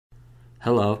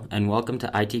Hello, and welcome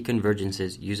to IT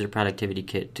Convergence's User Productivity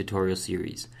Kit tutorial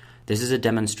series. This is a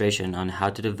demonstration on how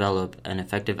to develop an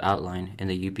effective outline in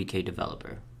the UPK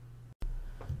developer.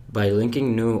 By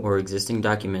linking new or existing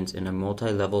documents in a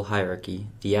multi-level hierarchy,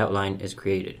 the outline is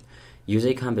created. Use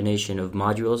a combination of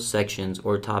modules, sections,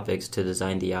 or topics to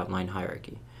design the outline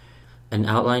hierarchy. An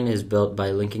outline is built by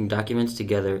linking documents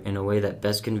together in a way that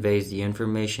best conveys the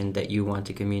information that you want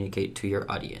to communicate to your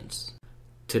audience.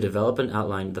 To develop an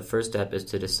outline, the first step is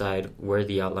to decide where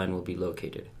the outline will be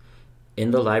located.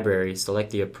 In the library,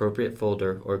 select the appropriate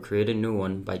folder or create a new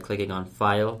one by clicking on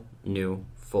File, New,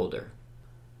 Folder.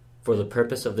 For the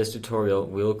purpose of this tutorial,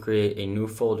 we will create a new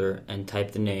folder and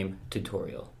type the name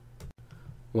Tutorial.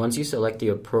 Once you select the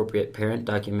appropriate parent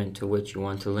document to which you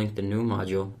want to link the new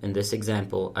module, in this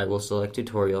example, I will select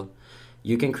Tutorial,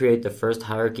 you can create the first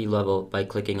hierarchy level by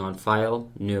clicking on File,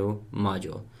 New,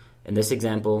 Module. In this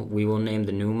example, we will name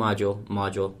the new module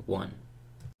Module 1.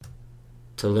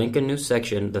 To link a new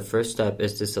section, the first step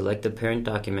is to select the parent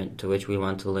document to which we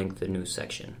want to link the new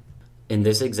section. In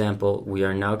this example, we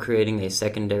are now creating a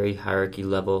secondary hierarchy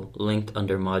level linked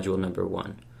under module number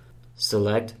 1.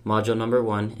 Select module number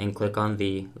 1 and click on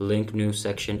the Link New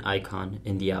Section icon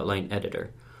in the outline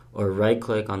editor, or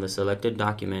right-click on the selected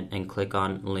document and click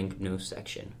on Link New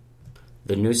Section.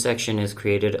 The new section is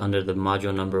created under the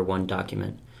module number 1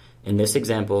 document. In this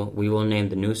example, we will name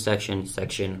the new section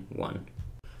Section 1.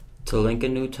 To link a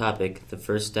new topic, the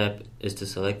first step is to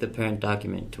select the parent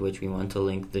document to which we want to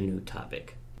link the new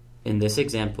topic. In this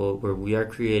example, where we are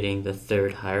creating the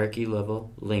third hierarchy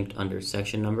level linked under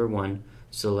section number 1,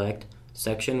 select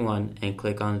Section 1 and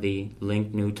click on the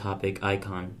Link New Topic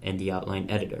icon in the outline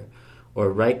editor,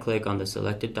 or right-click on the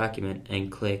selected document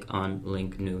and click on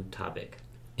Link New Topic.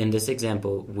 In this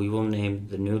example, we will name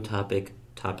the new topic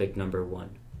Topic Number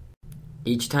 1.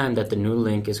 Each time that the new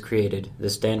link is created, the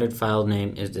standard file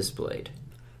name is displayed.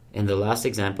 In the last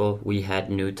example, we had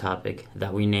new topic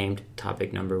that we named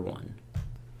Topic Number 1.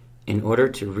 In order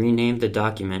to rename the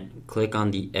document, click on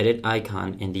the Edit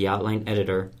icon in the outline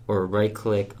editor or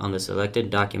right-click on the selected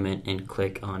document and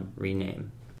click on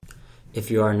Rename.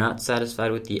 If you are not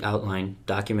satisfied with the outline,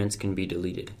 documents can be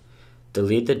deleted.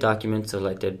 Delete the document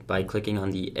selected by clicking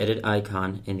on the Edit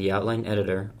icon in the outline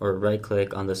editor or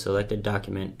right-click on the selected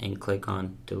document and click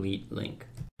on Delete Link.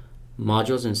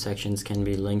 Modules and sections can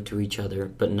be linked to each other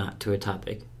but not to a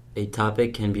topic. A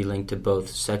topic can be linked to both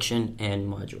section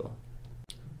and module.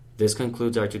 This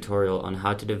concludes our tutorial on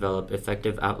how to develop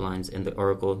effective outlines in the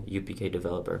Oracle UPK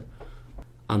developer.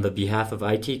 On the behalf of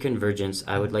IT Convergence,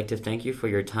 I would like to thank you for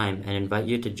your time and invite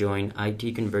you to join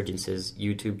IT Convergence's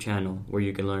YouTube channel where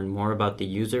you can learn more about the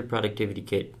User Productivity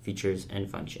Kit features and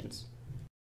functions.